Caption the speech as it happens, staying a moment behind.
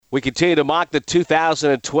We continue to mock the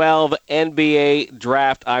 2012 NBA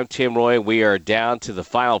Draft. I'm Tim Roye. We are down to the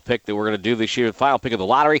final pick that we're going to do this year, the final pick of the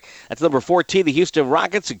lottery. That's number 14, the Houston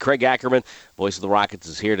Rockets, and Craig Ackerman, voice of the Rockets,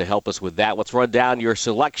 is here to help us with that. Let's run down your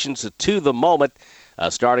selections to the moment.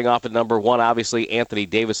 Starting off at number 1, obviously, Anthony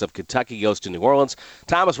Davis of Kentucky goes to New Orleans.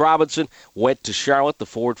 Thomas Robinson went to Charlotte, the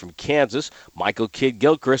forward from Kansas. Michael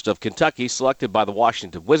Kidd-Gilchrist of Kentucky selected by the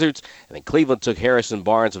Washington Wizards. And then Cleveland took Harrison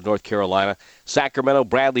Barnes of North Carolina. Sacramento,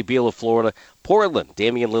 Bradley Beal of Florida. Portland,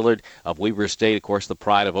 Damian Lillard of Weber State, of course, the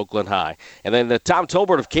pride of Oakland High. And then Tom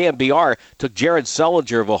Tolbert of KMBR took Jared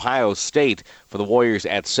Sullinger of Ohio State for the Warriors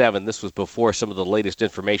at 7. This was before some of the latest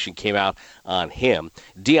information came out on him.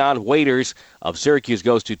 Dion Waiters of Syracuse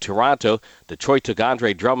goes to Toronto. Detroit took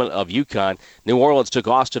Andre Drummond of UConn. New Orleans took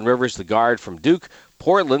Austin Rivers, the guard from Duke.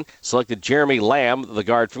 Portland selected Jeremy Lamb, the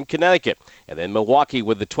guard from Connecticut. And then Milwaukee,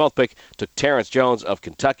 with the 12th pick, took Terrence Jones of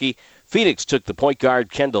Kentucky. Phoenix took the point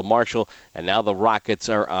guard, Kendall Marshall, and now the Rockets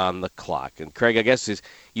are on the clock. And, Craig, I guess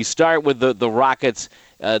you start with the Rockets,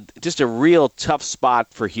 just a real tough spot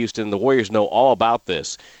for Houston. The Warriors know all about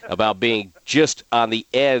this, about being just on the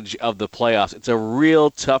edge of the playoffs. It's a real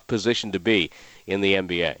tough position to be in the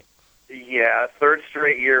NBA. Yeah, third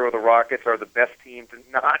straight year where the Rockets are the best team to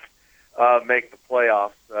not make the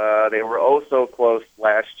playoffs. They were oh so close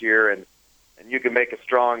last year, and you can make a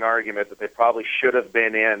strong argument that they probably should have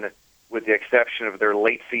been in, with the exception of their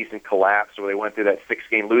late season collapse where they went through that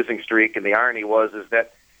 6-game losing streak. And the irony was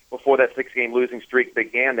that before that 6-game losing streak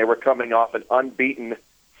began, they were coming off an unbeaten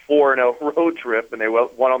 4-0 road trip, and they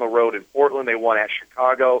won on the road in Portland. They won at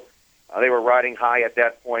Chicago. They were riding high at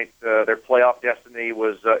that point. Their playoff destiny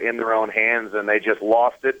was in their own hands, and they just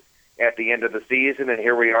lost it at the end of the season. And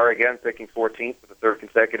here we are again, picking 14th for the third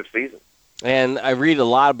consecutive season. And I read a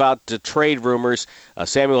lot about the trade rumors,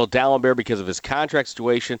 Samuel Dallenberg because of his contract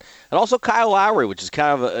situation, and also Kyle Lowry, which is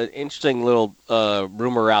kind of an interesting little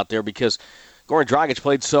rumor out there because Goran Dragic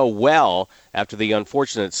played so well after the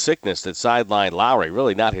unfortunate sickness that sidelined Lowry.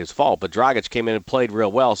 Really not his fault, but Dragic came in and played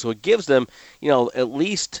real well. So it gives them, at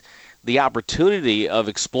least the opportunity of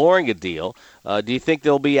exploring a deal. Do you think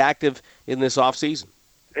they'll be active in this offseason?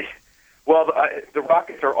 Well, the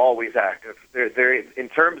Rockets are always active. They're in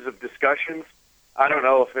terms of discussions, I don't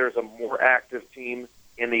know if there's a more active team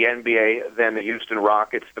in the NBA than the Houston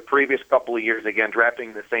Rockets. The previous couple of years, again, drafting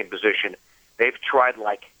in the same position, they've tried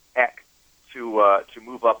like heck to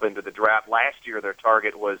move up into the draft. Last year, their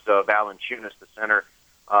target was Valanciunas, the center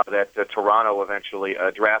that Toronto eventually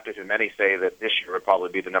drafted, and many say that this year would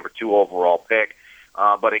probably be the number 2 overall pick.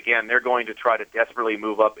 But again, they're going to try to desperately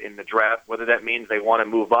move up in the draft. Whether that means they want to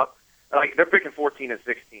move up, they're picking 14 and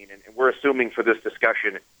 16, and we're assuming for this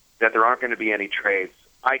discussion that there aren't going to be any trades.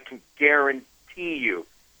 I can guarantee you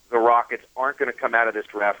the Rockets aren't going to come out of this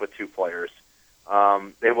draft with 2 players.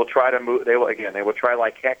 They will try to move. They will try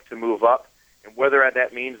like heck to move up, and whether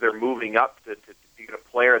that means they're moving up to get a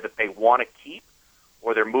player that they want to keep,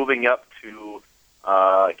 or they're moving up to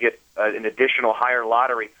get an additional higher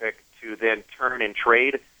lottery pick to then turn and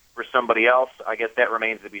trade for somebody else, I guess that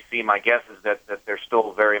remains to be seen. My guess is that they're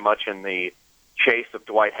still very much in the chase of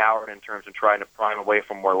Dwight Howard in terms of trying to prime away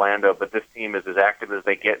from Orlando, but this team is as active as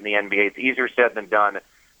they get in the NBA. It's easier said than done,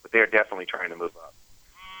 but they're definitely trying to move up.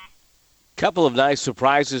 Couple of nice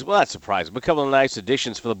surprises. Well, not surprises, but a couple of nice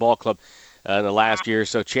additions for the ball club in the last year.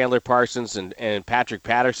 So Chandler Parsons and Patrick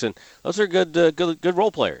Patterson, those are good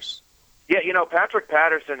role players. Yeah, Patrick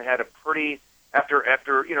Patterson had a pretty after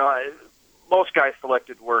most guys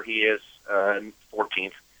selected where he is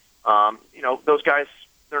 14th. Those guys,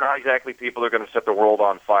 they're not exactly people that are going to set the world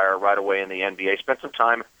on fire right away in the NBA. Spent some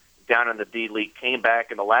time down in the D League, came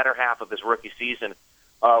back in the latter half of his rookie season,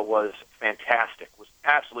 was fantastic, was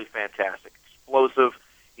absolutely fantastic, explosive.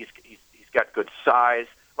 He's got good size.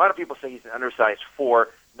 A lot of people say he's an undersized 4.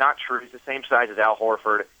 Not true. He's the same size as Al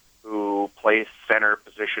Horford, who plays center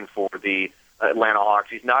position for the Atlanta Hawks.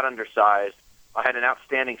 He's not undersized. Had an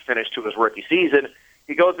outstanding finish to his rookie season.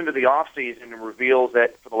 He goes into the offseason and reveals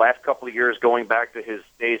that for the last couple of years, going back to his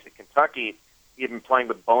days at Kentucky, he had been playing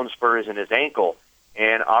with bone spurs in his ankle.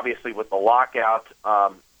 And obviously with the lockout,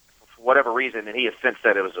 for whatever reason, and he has since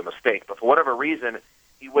said it was a mistake, but for whatever reason,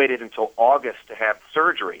 he waited until August to have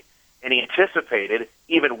surgery. And he anticipated,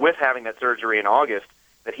 even with having that surgery in August,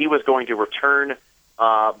 that he was going to return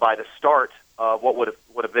by the start of what would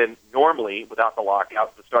have been normally, without the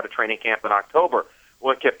lockout, the start of training camp in October.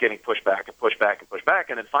 Well, it kept getting pushed back and pushed back and pushed back.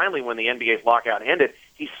 And then finally, when the NBA's lockout ended,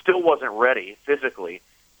 he still wasn't ready physically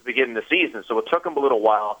to begin the season. So it took him a little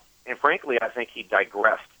while. And frankly, I think he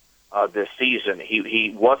digressed this season.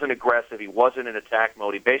 He wasn't aggressive. He wasn't in attack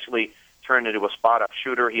mode. He basically turned into a spot-up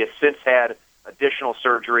shooter. He has since had additional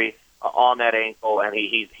surgery on that ankle, and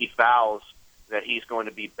he vows that he's going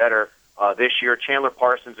to be better this year. Chandler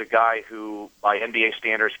Parsons, a guy who, by NBA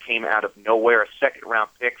standards, came out of nowhere, a second-round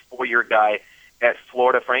pick, 4-year guy at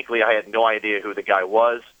Florida. Frankly, I had no idea who the guy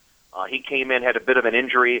was. He came in, had a bit of an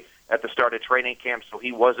injury at the start of training camp, so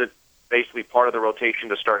he wasn't basically part of the rotation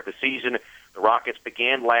to start the season. The Rockets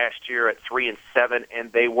began last year at 3-7,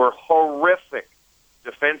 and they were horrific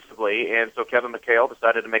defensively, and so Kevin McHale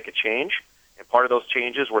decided to make a change, and part of those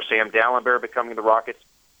changes were Sam Dallenberg becoming the Rockets'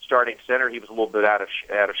 starting center. He was a little bit out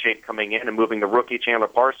of shape coming in, and moving the rookie Chandler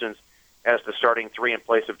Parsons as the starting three in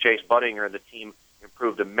place of Chase Budinger, and the team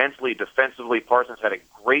improved immensely defensively. Parsons had a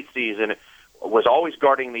great season, was always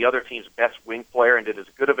guarding the other team's best wing player, and did as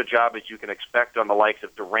good of a job as you can expect on the likes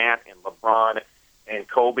of Durant and LeBron and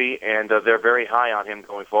Kobe, and they're very high on him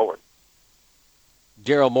going forward.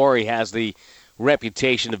 Daryl Morey has the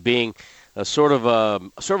reputation of being a sort of a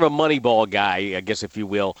Moneyball guy, I guess, if you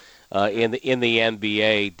will, in the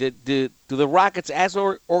NBA. Do the Rockets, as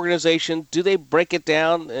an organization, do they break it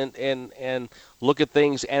down and look at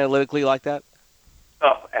things analytically like that?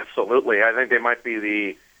 Oh, absolutely. I think they might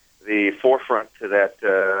be the forefront to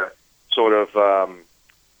that sort of.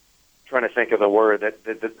 Trying to think of the word, that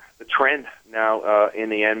the trend now in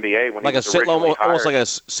the NBA. When like he was originally hired, almost like a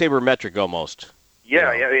sabermetric almost. Yeah,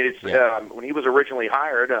 I mean, when he was originally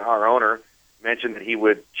hired, our owner mentioned that he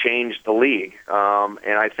would change the league,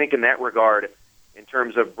 and I think in that regard, in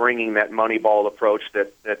terms of bringing that Moneyball approach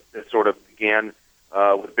that sort of began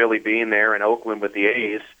with Billy Bean there in Oakland with the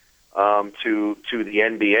A's to the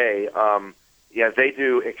NBA. They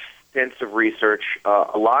do extensive research.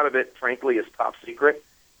 A lot of it, frankly, is top secret.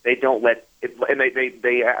 They don't let it, and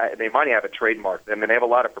they might have a trademark. I mean, they have a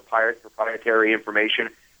lot of proprietary information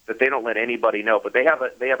that they don't let anybody know. But they have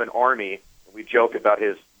an army. We joke about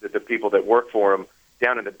the people that work for him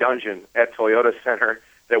down in the dungeon at Toyota Center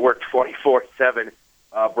that work 24/7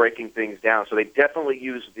 breaking things down. So they definitely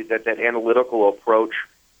use that analytical approach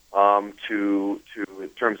to in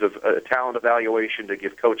terms of talent evaluation, to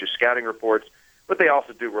give coaches scouting reports. But they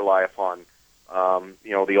also do rely upon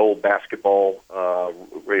the old basketball,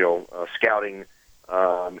 scouting,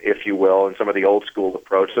 if you will, and some of the old school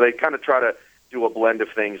approach. So they kind of try to do a blend of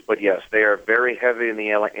things. But yes, they are very heavy in the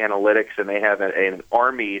analytics, and they have an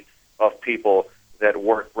army of people that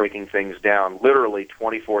work breaking things down, literally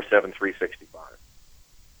 24/7, 365.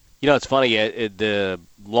 It's funny. The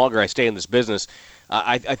longer I stay in this business,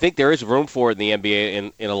 I think there is room for it in the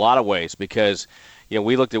NBA in a lot of ways, because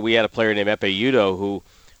we had a player named Epe Udoh who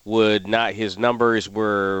his numbers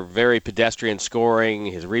were very pedestrian scoring.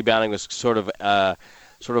 His rebounding was sort of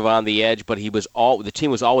on the edge, but the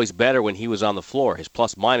team was always better when he was on the floor. His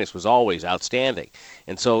plus minus was always outstanding,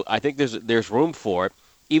 and so I think there's room for it,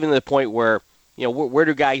 even to the point where where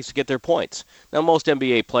do guys get their points? Now, most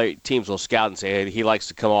NBA teams will scout and say, hey, he likes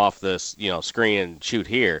to come off this screen and shoot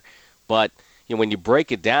here, but when you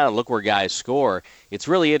break it down and look where guys score, it's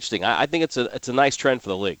really interesting. I think it's a nice trend for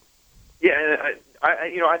the league. Yeah,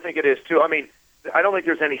 I think it is too. I mean, I don't think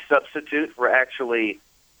there's any substitute for actually,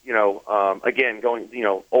 again, going,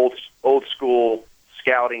 old school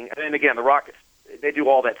scouting. And again, the Rockets, they do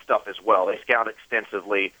all that stuff as well. They scout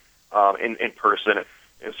extensively in person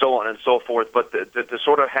and so on and so forth. But to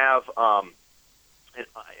sort of have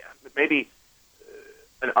maybe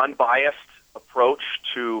an unbiased approach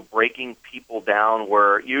to breaking people down,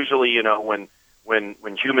 where usually,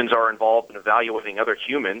 when humans are involved in evaluating other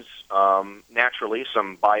humans, naturally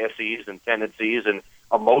some biases and tendencies and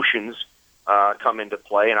emotions come into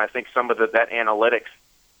play. And I think some of that analytics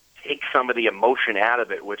take some of the emotion out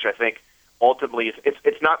of it, which I think ultimately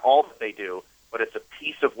it's not all that they do, but it's a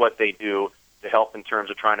piece of what they do to help in terms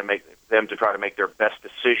of try to make their best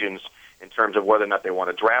decisions in terms of whether or not they want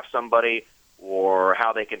to draft somebody, or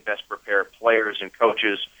how they can best prepare players and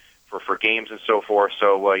coaches for games and so forth.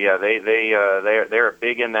 So they're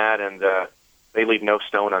big in that, and they leave no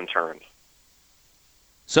stone unturned.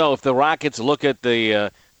 So if the Rockets look at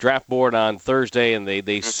the draft board on Thursday and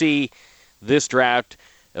they see this draft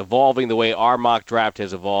evolving the way our mock draft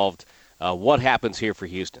has evolved, what happens here for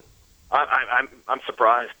Houston? I'm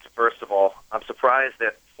surprised. First of all, I'm surprised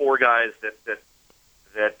that four guys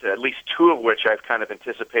that at least two of which I've kind of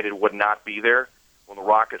anticipated would not be there when the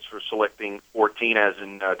Rockets were selecting 14, as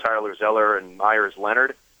in Tyler Zeller and Meyers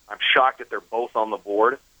Leonard. I'm shocked that they're both on the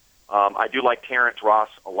board. I do like Terrence Ross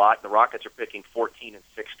a lot. The Rockets are picking 14 and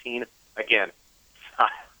 16. Again,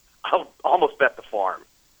 I'll almost bet the farm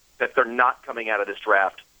that they're not coming out of this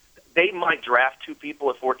draft. They might draft two people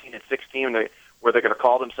at 14 and 16 where they're going to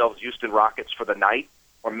call themselves Houston Rockets for the night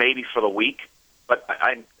or maybe for the week. But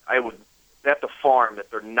I would the farm that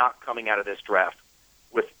they're not coming out of this draft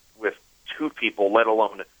with two people, let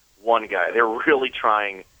alone one guy. They're really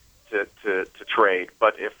trying to trade.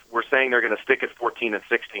 But if we're saying they're going to stick at 14 and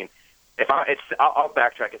 16, I'll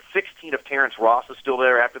backtrack. At 16, if Terrence Ross is still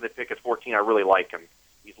there after they pick at 14, I really like him.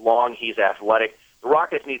 He's long, he's athletic. The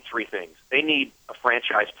Rockets need three things. They need a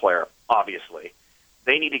franchise player, obviously.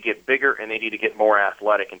 They need to get bigger, and they need to get more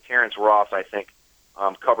athletic. And Terrence Ross, I think,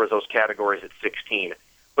 covers those categories at 16.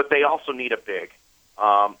 But they also need a big.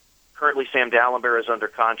 Currently, Sam Dallenberg is under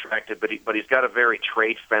contracted, but he's got a very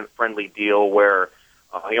trade-friendly deal where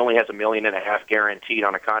he only has $1.5 million guaranteed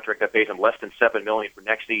on a contract that pays him less than $7 million for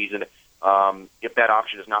next season. If that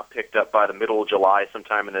option is not picked up by the middle of July,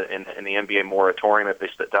 sometime in the NBA moratorium, if they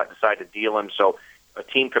decide to deal him, so a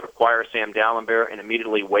team could acquire Sam Dallenberg and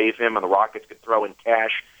immediately waive him, and the Rockets could throw in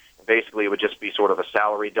cash. And basically, it would just be sort of a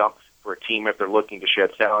salary dump for a team if they're looking to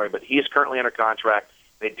shed salary. But he is currently under contract.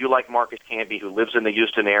 They do like Marcus Camby, who lives in the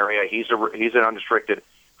Houston area. He's an unrestricted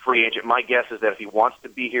free agent. My guess is that if he wants to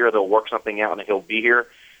be here, they'll work something out and he'll be here.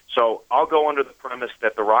 So I'll go under the premise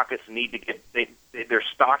that the Rockets need to get they're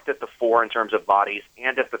stocked at the 4 in terms of bodies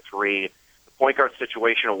and at the 3. The point guard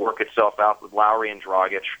situation will work itself out with Lowry and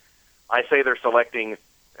Dragic. I say they're selecting,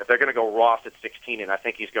 if they're going to go Ross at 16, and I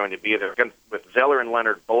think he's going to be there, with Zeller and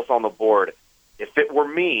Leonard both on the board. If it were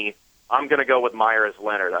me, I'm going to go with Meyers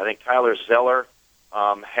Leonard. I think Tyler Zeller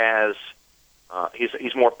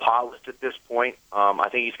he's more polished at this point. I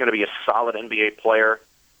think he's going to be a solid NBA player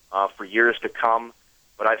for years to come.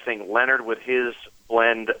 But I think Leonard, with his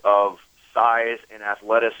blend of size and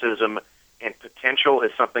athleticism and potential,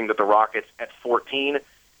 is something that the Rockets at 14,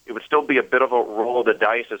 it would still be a bit of a roll of the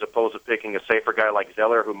dice as opposed to picking a safer guy like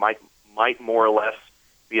Zeller, who might more or less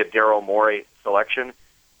be a Daryl Morey selection.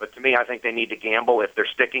 But to me, I think they need to gamble. If they're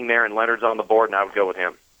sticking there and Leonard's on the board, and I would go with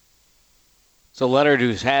him. So Leonard,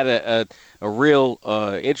 who's had a real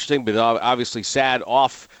interesting but obviously sad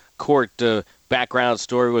off-court background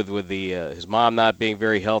story with his mom not being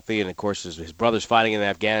very healthy, and of course his brother's fighting in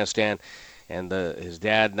Afghanistan, and his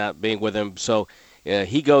dad not being with him. So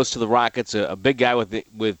he goes to the Rockets, a big guy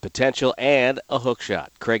with potential and a hook shot.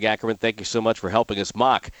 Craig Ackerman, thank you so much for helping us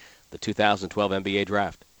mock the 2012 NBA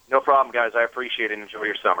Draft. No problem, guys. I appreciate it. Enjoy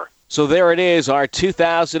your summer. So there it is, our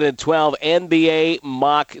 2012 NBA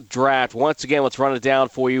mock draft. Once again, let's run it down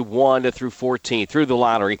for you, 1 through 14, through the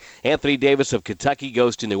lottery. Anthony Davis of Kentucky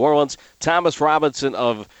goes to New Orleans. Thomas Robinson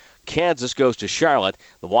of Kansas goes to Charlotte.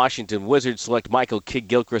 The Washington Wizards select Michael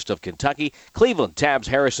Kidd-Gilchrist of Kentucky. Cleveland tabs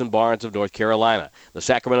Harrison Barnes of North Carolina. The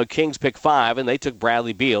Sacramento Kings pick 5, and they took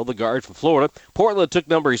Bradley Beal, the guard from Florida. Portland took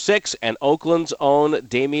number 6, and Oakland's own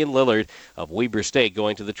Damian Lillard of Weber State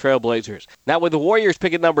going to the Trailblazers. Now, with the Warriors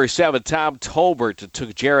picking number 7, Tom Tolbert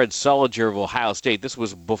took Jared Sullinger of Ohio State. This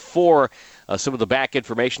was before some of the back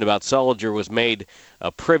information about Sullinger was made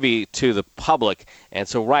privy to the public. And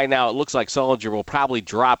so right now it looks like Sullinger will probably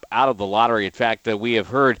drop out of the lottery. In fact, we have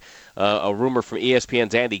heard a rumor from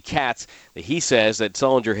ESPN's Andy Katz that he says that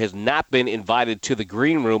Sullinger has not been invited to the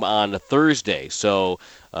green room on Thursday. So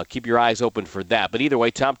keep your eyes open for that. But either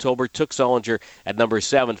way, Tom Tolbert took Sullinger at number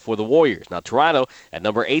 7 for the Warriors. Now, Toronto at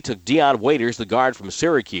number 8 took Deion Waiters, the guard from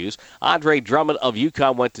Syracuse. Andre Drummond of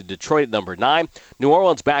UConn went to Detroit at number 9. New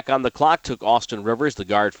Orleans back on the clock took Austin Rivers, the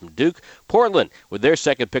guard from Duke. Portland, with their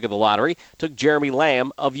second pick of the lottery, took Jeremy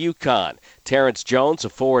Lamb of UConn. Terrence Jones, a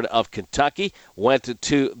forward of Kentucky, went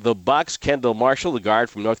to the Bucks. Kendall Marshall, the guard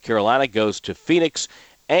from North Carolina, goes to Phoenix.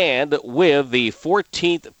 And with the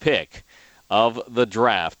 14th pick of the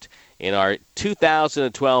draft in our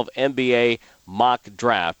 2012 NBA mock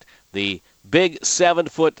draft, the big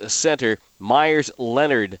 7-foot center Meyers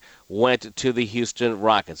Leonard went to the Houston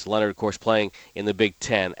Rockets. Leonard, of course, playing in the Big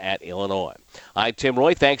Ten at Illinois. I'm Tim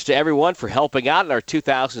Roye. Thanks to everyone for helping out in our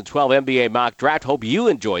 2012 NBA mock draft. Hope you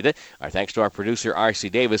enjoyed it. Our thanks to our producer, R.C.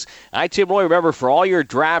 Davis. I'm Tim Roye. Remember, for all your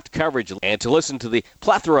draft coverage and to listen to the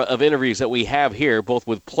plethora of interviews that we have here, both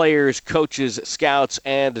with players, coaches, scouts,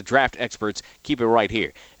 and draft experts, keep it right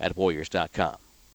here at Warriors.com.